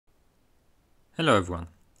Hello everyone,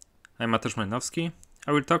 I'm Mateusz Malinowski.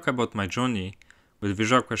 I will talk about my journey with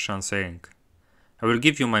visual question answering. I will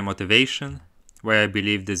give you my motivation, why I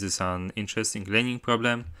believe this is an interesting learning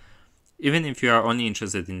problem, even if you are only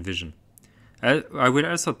interested in vision. I will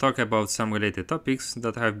also talk about some related topics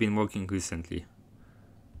that I have been working recently.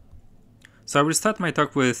 So I will start my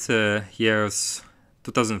talk with years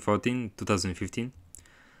 2014-2015.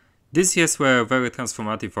 These years were very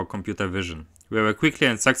transformative for computer vision. We were quickly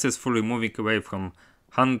and successfully moving away from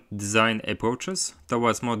hand-designed approaches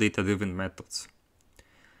towards more data-driven methods.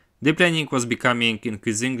 Deep learning was becoming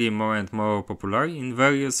increasingly more and more popular in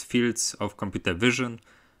various fields of computer vision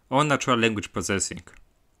or natural language processing.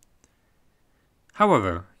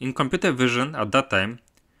 However, in computer vision at that time,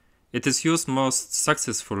 it is used most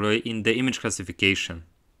successfully in the image classification.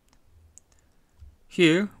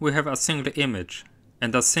 Here we have a single image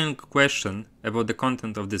and a single question about the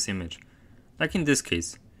content of this image. Like in this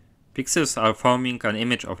case, pixels are forming an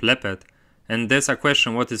image of leopard, and there's a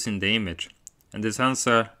question what is in the image, and this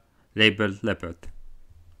answer labeled leopard.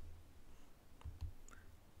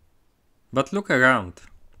 But look around.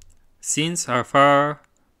 Scenes are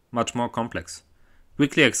much more complex,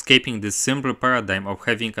 quickly escaping this simple paradigm of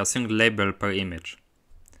having a single label per image.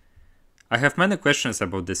 I have many questions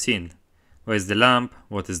about the scene. Where is the lamp?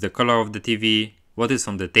 What is the color of the TV? What is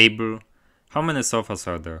on the table? How many sofas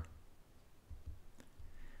are there?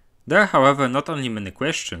 There are, however, not only many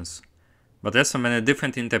questions, but also many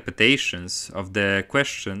different interpretations of the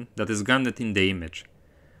question that is grounded in the image.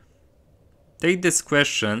 Take this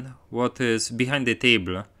question, what is behind the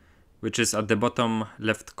table, which is at the bottom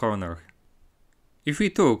left corner. If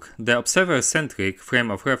we took the observer-centric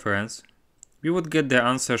frame of reference, we would get the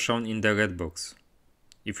answer shown in the red box.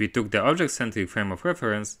 If we took the object-centric frame of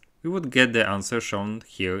reference, we would get the answer shown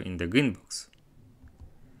here in the green box.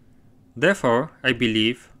 Therefore, I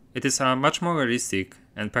believe it is much more realistic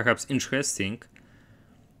and perhaps interesting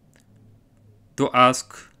to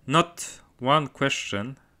ask not one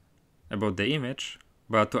question about the image,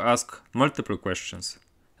 but to ask multiple questions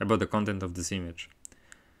about the content of this image.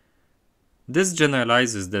 This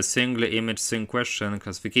generalizes the single image single question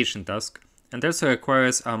classification task and also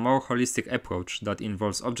requires a more holistic approach that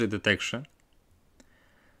involves object detection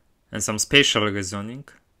and some spatial reasoning.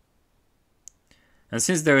 And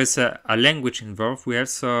since there is a language involved, we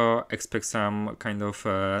also expect some kind of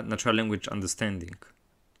natural language understanding.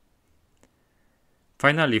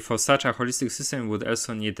 Finally, for such a holistic system, we would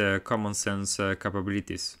also need common sense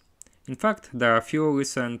capabilities. In fact, there are a few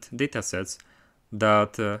recent datasets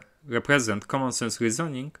that represent common sense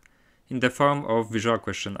reasoning in the form of visual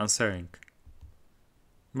question answering.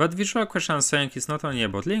 But visual question answering is not only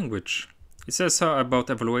about language, it's also about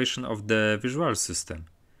evaluation of the visual system.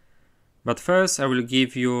 But first I will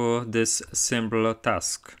give you this simple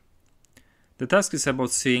task. The task is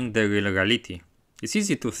about seeing the real reality. It's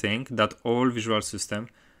easy to think that all visual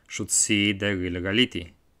systems should see the real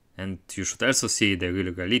reality, and you should also see the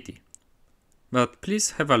real reality. But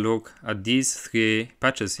please have a look at these three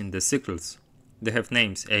patches in the circles. They have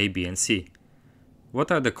names A, B, and C.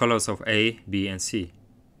 What are the colors of A, B, and C?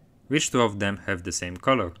 Which two of them have the same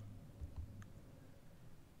color?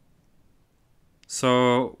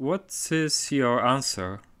 So what is your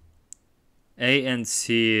answer? A and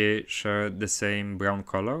C share the same brown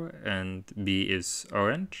color and B is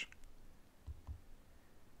orange?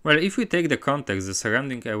 Well, if we take the context, the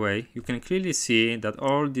surrounding away, you can clearly see that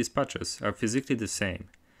all these patches are physically the same.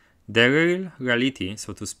 The real reality,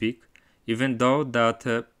 so to speak, even though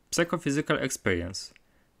that psychophysical experience,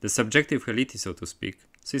 the subjective reality, so to speak,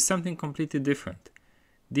 sees something completely different.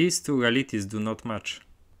 These two realities do not match.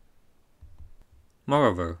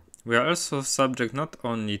 Moreover, we are also subject not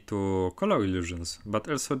only to color illusions, but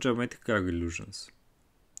also geometrical illusions.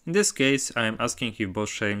 In this case, I am asking if both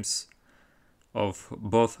shapes of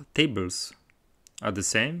both tables are the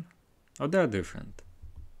same or they are different.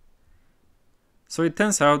 So it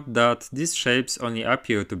turns out that these shapes only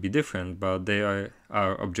appear to be different, but they are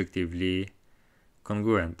objectively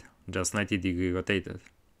congruent, just 90-degree rotated.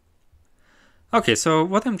 Okay, so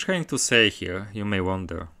what I'm trying to say here, you may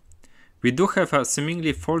wonder. We do have a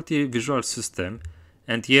seemingly faulty visual system,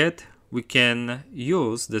 and yet we can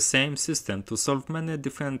use the same system to solve many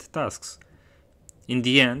different tasks. In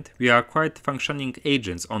the end, we are quite functioning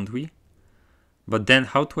agents, aren't we? But then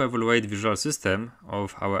how to evaluate visual system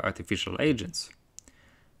of our artificial agents?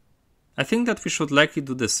 I think that we should likely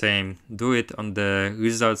do the same, do it on the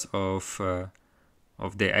results of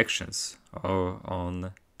their actions or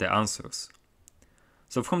on the answers.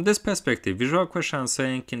 So from this perspective, visual question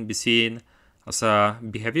answering can be seen as a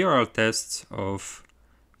behavioral test of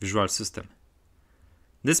visual system.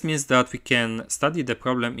 This means that we can study the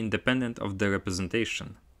problem independent of the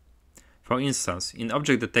representation. For instance, in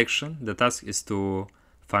object detection, the task is to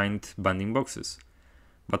find bounding boxes.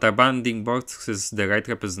 But are bounding boxes the right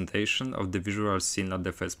representation of the visual scene at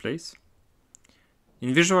the first place?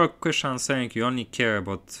 In visual question answering, you only care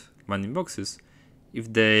about bounding boxes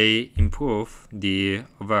if they improve the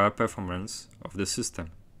overall performance of the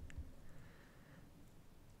system.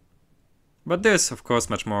 But there's of course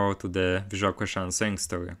much more to the visual question answering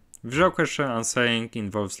story. Visual question answering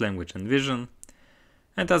involves language and vision,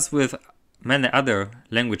 and as with many other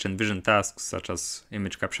language and vision tasks such as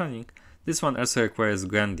image captioning, this one also requires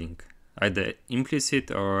grounding, either implicit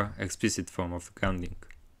or explicit form of grounding.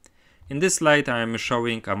 In this slide I am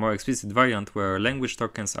showing a more explicit variant where language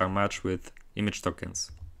tokens are matched with image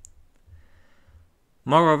tokens.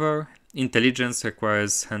 Moreover, intelligence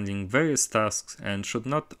requires handling various tasks and should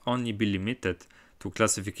not only be limited to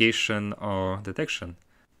classification or detection.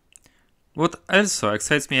 What also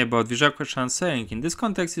excites me about visual question answering in this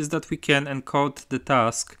context is that we can encode the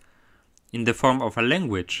task in the form of a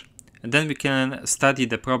language, and then we can study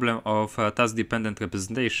the problem of task-dependent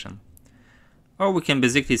representation. Or we can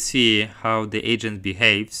basically see how the agent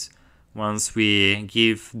behaves once we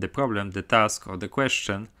give the problem, the task, or the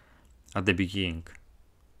question at the beginning.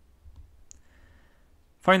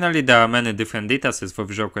 Finally, there are many different datasets for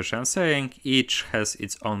visual question answering. Each has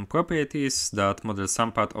its own properties that model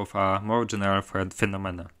some part of a more general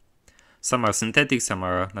phenomena. Some are synthetic, some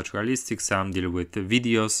are naturalistic, some deal with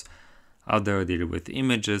videos, others deal with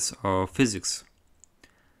images or physics.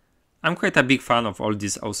 I'm quite a big fan of all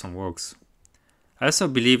these awesome works. I also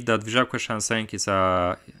believe that visual question answering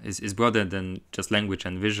is broader than just language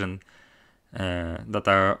and vision that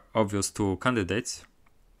are obvious to candidates.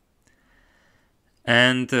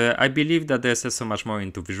 And I believe that there's also much more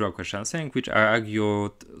into visual question answering, which I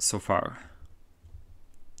argued so far.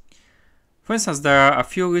 For instance, there are a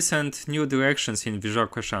few recent new directions in visual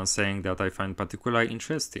question answering that I find particularly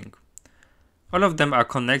interesting. All of them are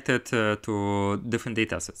connected to different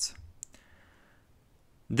datasets.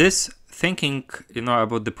 This thinking,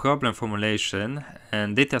 about the problem formulation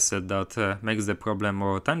and dataset that makes the problem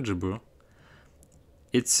more tangible,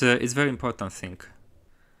 it's a very important thing.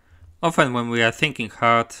 Often when we are thinking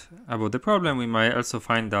hard about the problem, we might also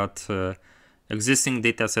find that existing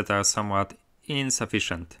datasets are somewhat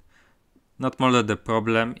insufficient, not model the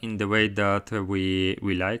problem in the way that we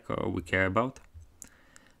like or we care about.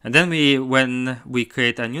 And then when we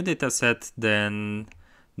create a new dataset, then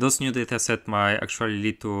those new datasets might actually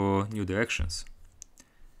lead to new directions.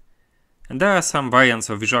 And there are some variants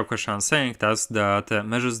of visual question answering tasks that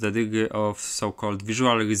measures the degree of so-called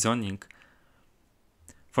visual reasoning.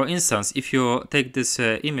 For instance, if you take this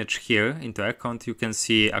image here into account, you can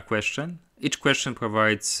see a question. Each question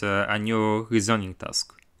provides a new reasoning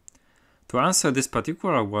task. To answer this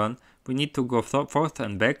particular one, we need to go forth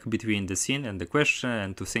and back between the scene and the question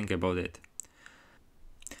and to think about it.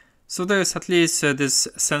 So there is at least this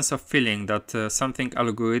sense of feeling that something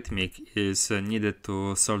algorithmic is needed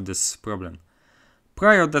to solve this problem.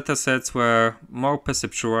 Prior datasets were more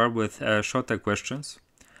perceptual with shorter questions,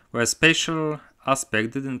 where spatial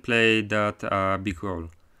aspect didn't play that big role.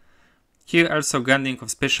 Here also grounding of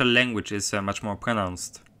spatial language is much more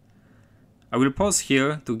pronounced. I will pause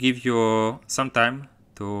here to give you some time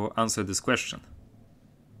to answer this question.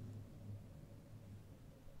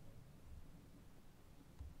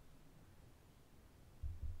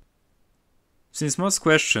 Since most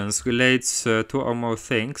questions relates to two or more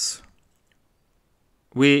things,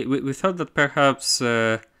 we thought that perhaps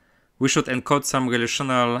we should encode some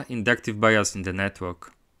relational inductive bias in the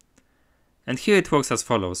network. And here it works as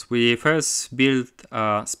follows. We first build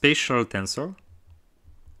a spatial tensor.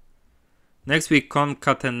 Next we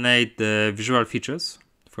concatenate the visual features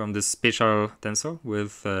from the spatial tensor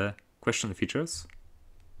with question features.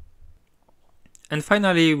 And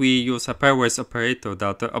finally we use a pairwise operator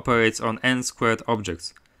that operates on n squared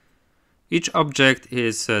objects. Each object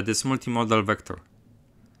is this multimodal vector.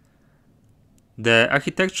 The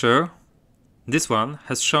architecture, this one,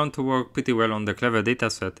 has shown to work pretty well on the Clever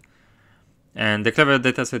dataset. And the Clever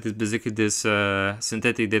dataset is basically this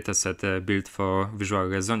synthetic dataset built for visual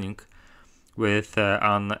reasoning with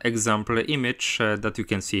an example image that you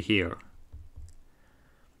can see here.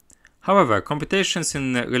 However, computations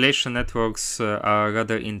in relation networks are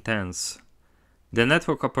rather intense. The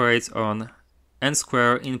network operates on n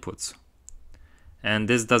squared inputs, and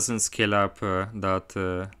this doesn't scale up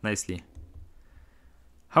that nicely.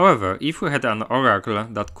 However, if we had an oracle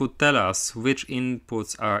that could tell us which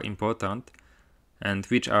inputs are important and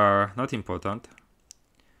which are not important,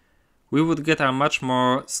 we would get a much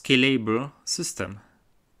more scalable system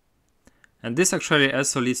And this actually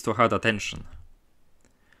also leads to hard attention.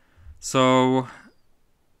 So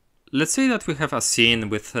let's say that we have a scene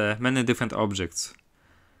with many different objects.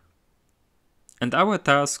 And our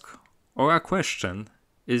task or a question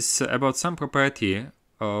is about some property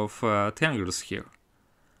of triangles here.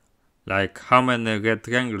 Like how many red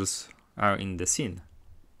triangles are in the scene.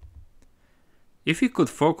 If we could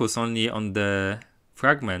focus only on the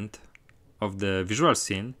fragment of the visual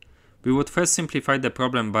scene, we would first simplify the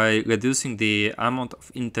problem by reducing the amount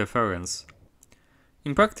of interference.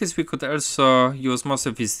 In practice, we could also use more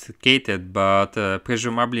sophisticated but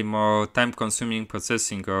presumably more time-consuming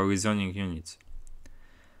processing or reasoning units.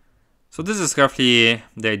 So this is roughly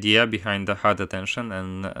the idea behind the hard attention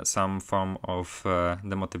and some form of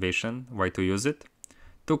the motivation, why to use it,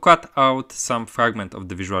 to cut out some fragment of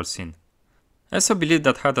the visual scene. I also believe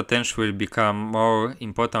that hard attention will become more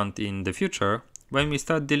important in the future when we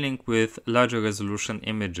start dealing with larger resolution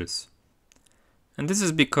images. And this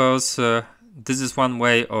is because this is one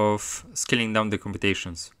way of scaling down the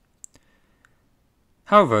computations.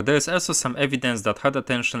 However, there is also some evidence that hard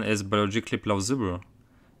attention is biologically plausible,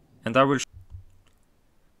 and I will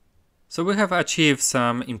So we have achieved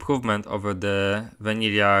some improvement over the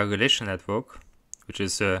vanilla relation network, which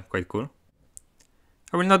is quite cool.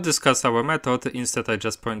 I will not discuss our method, instead I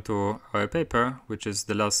just point to our paper, which is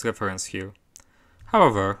the last reference here.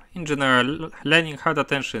 However, in general, learning hard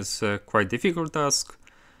attention is a quite difficult task,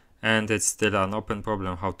 and it's still an open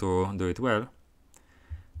problem how to do it well.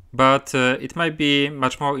 But it might be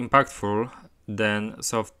much more impactful than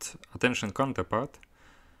soft attention counterpart,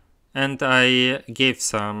 and I gave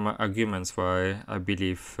some arguments why I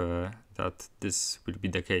believe that this will be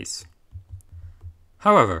the case.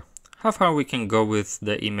 However, how far we can go with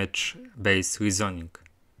the image-based reasoning?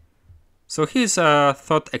 So here's a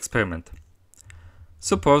thought experiment.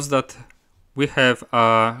 Suppose that we have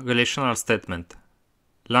a relational statement.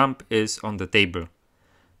 Lamp is on the table.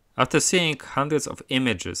 After seeing hundreds of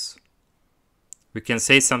images, we can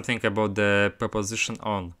say something about the preposition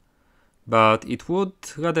on, but it would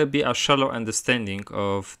rather be a shallow understanding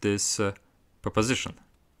of this preposition.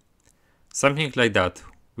 Something like that.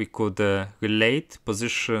 We could relate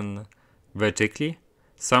position vertically.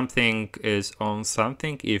 Something is on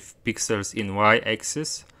something if pixels in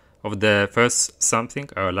y-axis of the first something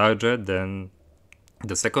are larger than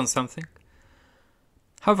the second something.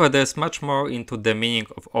 However, there's much more into the meaning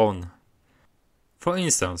of on. For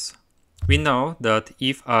instance, we know that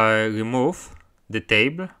if I remove the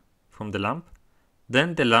table from the lamp,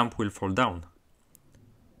 then the lamp will fall down.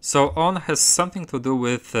 So on has something to do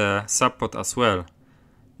with support as well.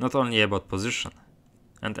 Not only about position,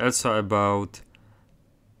 and also about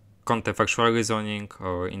counterfactual reasoning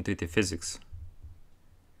or intuitive physics.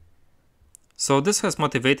 So this has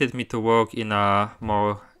motivated me to work in a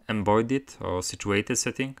more embodied or situated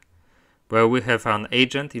setting, where we have an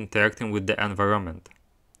agent interacting with the environment.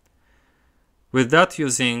 With that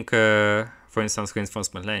using, for instance,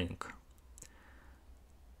 reinforcement learning.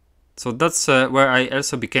 So that's where I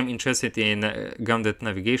also became interested in grounded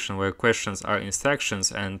navigation, where questions are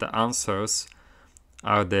instructions and the answers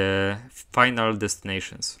are the final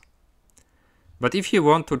destinations. But if you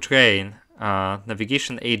want to train a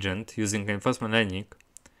navigation agent using reinforcement learning,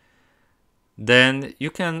 then you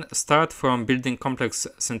can start from building complex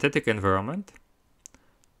synthetic environment,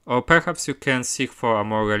 or perhaps you can seek for a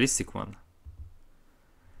more realistic one.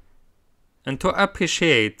 And to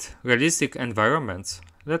appreciate realistic environments,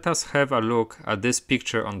 let us have a look at this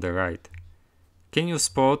picture on the right. Can you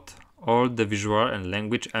spot all the visual and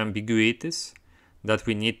language ambiguities that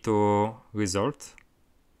we need to resolve?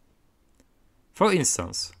 For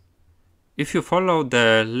instance, if you follow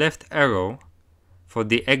the left arrow for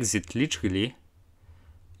the exit literally,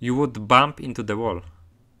 you would bump into the wall.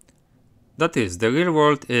 That is, the real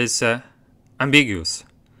world is ambiguous,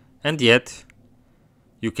 and yet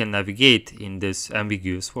you can navigate in this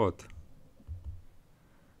ambiguous world.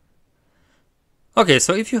 Okay,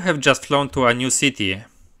 so if you have just flown to a new city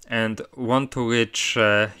and want to reach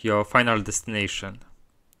your final destination,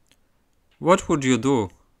 what would you do?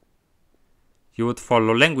 You would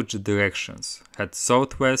follow language directions, head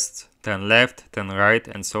southwest, turn left, turn right,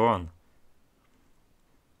 and so on.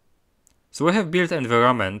 So we have built an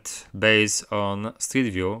environment based on Street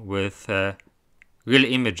View with real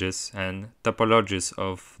images and topologies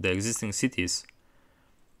of the existing cities,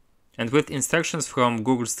 and with instructions from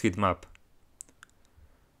Google Street Map.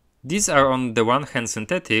 These are on the one hand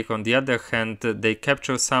synthetic, on the other hand they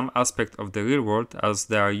capture some aspect of the real world as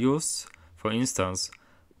they are used, for instance,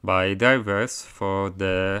 by drivers for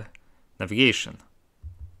the navigation.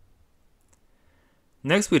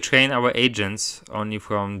 Next, we train our agents only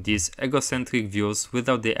from these egocentric views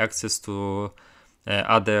without the access to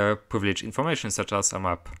other privileged information such as a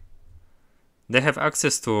map. They have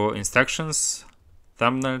access to instructions,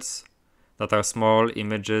 thumbnails that are small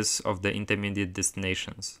images of the intermediate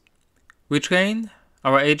destinations. We train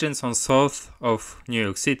our agents on south of New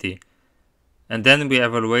York City, and then we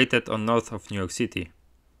evaluate it on north of New York City,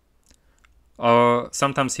 or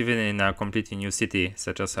sometimes even in a completely new city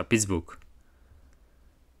such as Pittsburgh.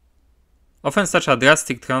 Often such a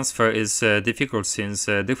drastic transfer is difficult since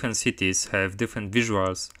different cities have different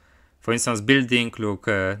visuals. For instance, buildings look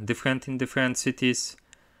different in different cities,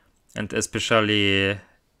 and especially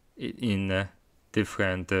in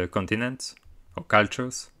different continents or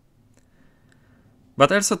cultures.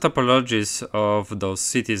 But also topologies of those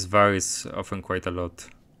cities varies often quite a lot.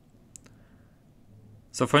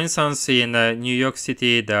 So for instance, in New York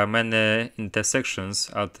City there are many intersections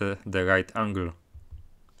at the right angle.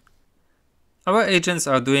 Our agents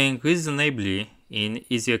are doing reasonably in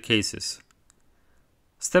easier cases.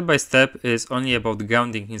 Step by step is only about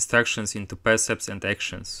grounding instructions into percepts and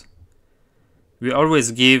actions. We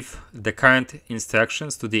always give the current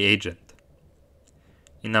instructions to the agent.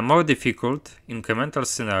 In a more difficult, incremental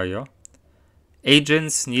scenario,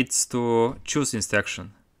 agents need to choose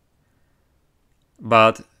instruction,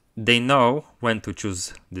 but they know when to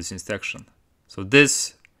choose this instruction. So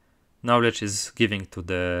this knowledge is given to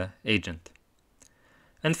the agent.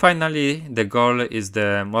 And finally, the goal is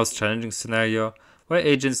the most challenging scenario, where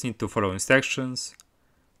agents need to follow instructions,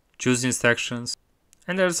 choose instructions,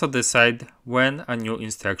 and also decide when a new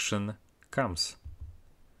instruction comes.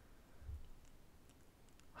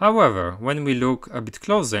 However, when we look a bit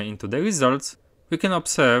closer into the results, we can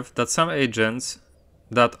observe that some agents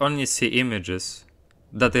that only see images,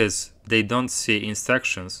 that is, they don't see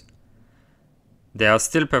instructions, they are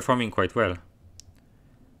still performing quite well.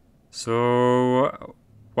 So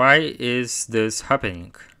why is this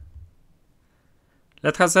happening?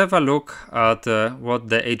 Let us have a look at what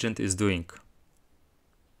the agent is doing.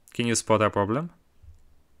 Can you spot a problem?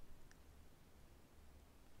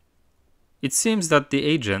 It seems that the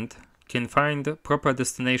agent can find proper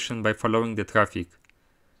destination by following the traffic.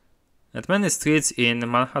 And many streets in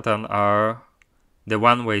Manhattan are the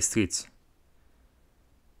one-way streets.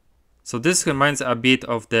 So this reminds a bit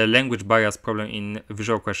of the language bias problem in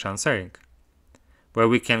visual question answering, where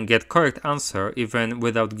we can get correct answer even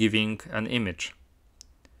without giving an image.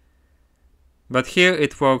 But here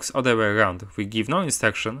it works other way around. We give no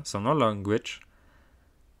instruction, so no language,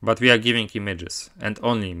 but we are giving images, and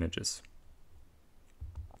only images.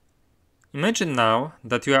 Imagine now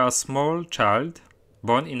that you are a small child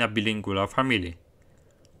born in a bilingual family.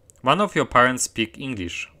 One of your parents speaks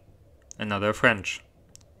English, another French.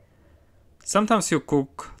 Sometimes you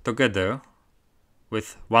cook together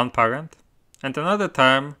with one parent, and another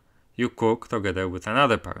time you cook together with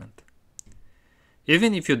another parent.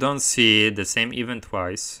 Even if you don't see the same event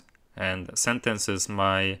twice, and sentences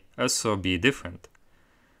might also be different.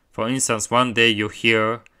 For instance, one day you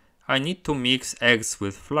hear, "I need to mix eggs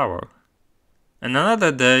with flour." And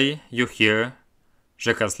another day you hear,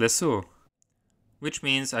 "Je casse les œufs," which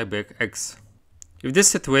means I break eggs. If this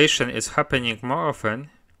situation is happening more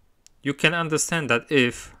often, you can understand that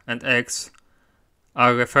if and x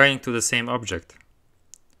are referring to the same object.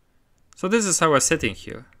 So this is our setting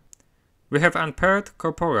here. We have unpaired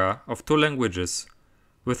corpora of two languages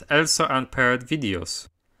with also unpaired videos.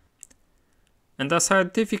 And a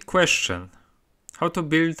scientific question, how to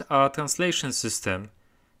build a translation system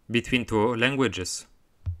between two languages.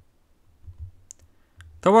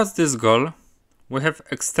 Towards this goal, we have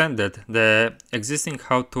extended the existing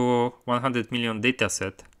how-to 100 million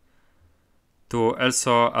dataset to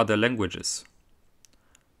also other languages.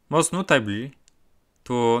 Most notably,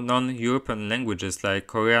 to non-European languages like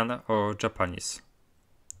Korean or Japanese.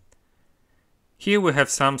 Here we have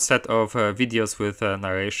some set of videos with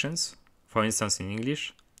narrations, for instance in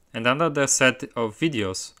English, and another set of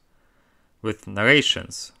videos with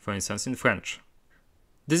narrations, for instance in French.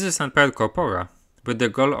 This is unpaired corpora, with the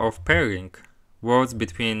goal of pairing words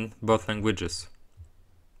between both languages.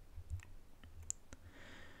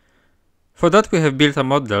 For that we have built a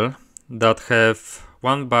model that have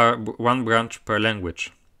one branch per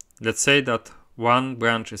language. Let's say that one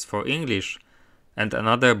branch is for English and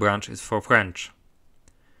another branch is for French.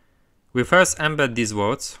 We first embed these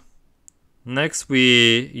words. Next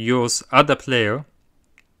we use adapt layer,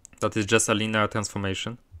 that is just a linear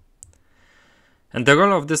transformation. And the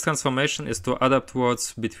goal of this transformation is to adapt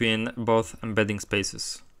words between both embedding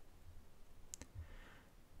spaces.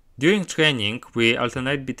 During training, we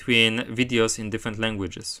alternate between videos in different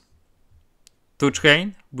languages. To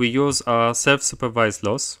train, we use a self-supervised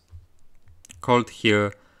loss, called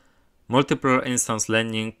here multiple instance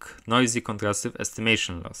learning noisy contrastive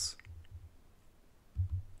estimation loss.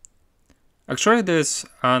 Actually, there is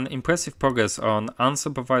an impressive progress on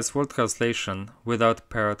unsupervised word translation without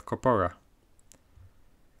paired corpora.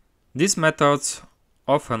 These methods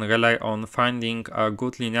often rely on finding a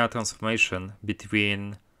good linear transformation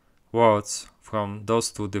between words from those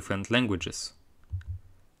two different languages.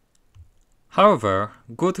 However,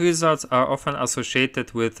 good results are often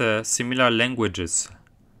associated with similar languages,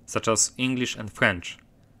 such as English and French.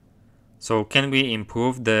 So can we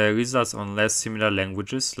improve the results on less similar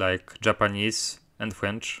languages like Japanese and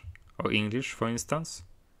French or English, for instance?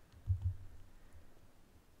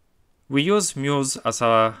 We use Muse as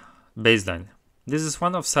a baseline. This is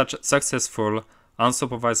one of such successful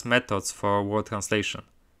unsupervised methods for word translation.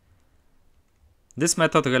 This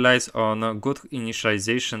method relies on good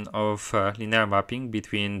initialization of linear mapping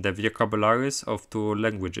between the vocabularies of two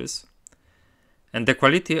languages, and the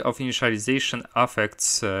quality of initialization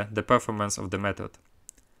affects the performance of the method.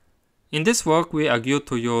 In this work, we argue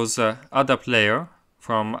to use adapt layer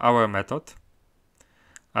from our method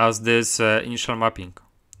as this initial mapping.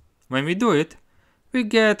 When we do it, we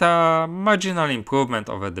get a marginal improvement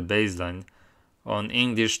over the baseline on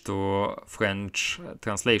English to French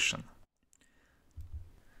translation.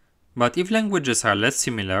 But if languages are less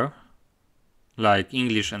similar, like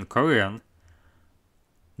English and Korean,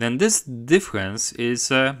 then this difference is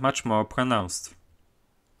much more pronounced.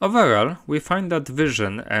 Overall, we find that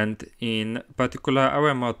vision, and in particular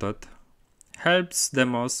our method, helps the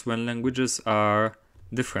most when languages are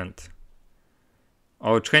different,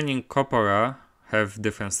 or training corpora have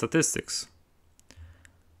different statistics,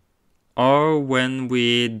 or when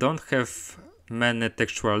we don't have many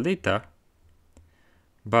textual data,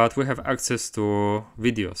 but we have access to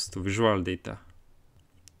videos, to visual data.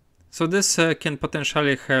 So this can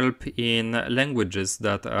potentially help in languages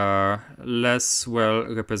that are less well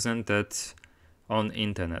represented on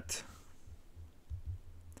internet.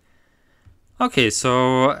 Okay,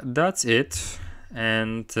 so that's it,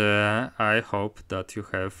 and I hope that you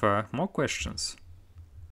have more questions.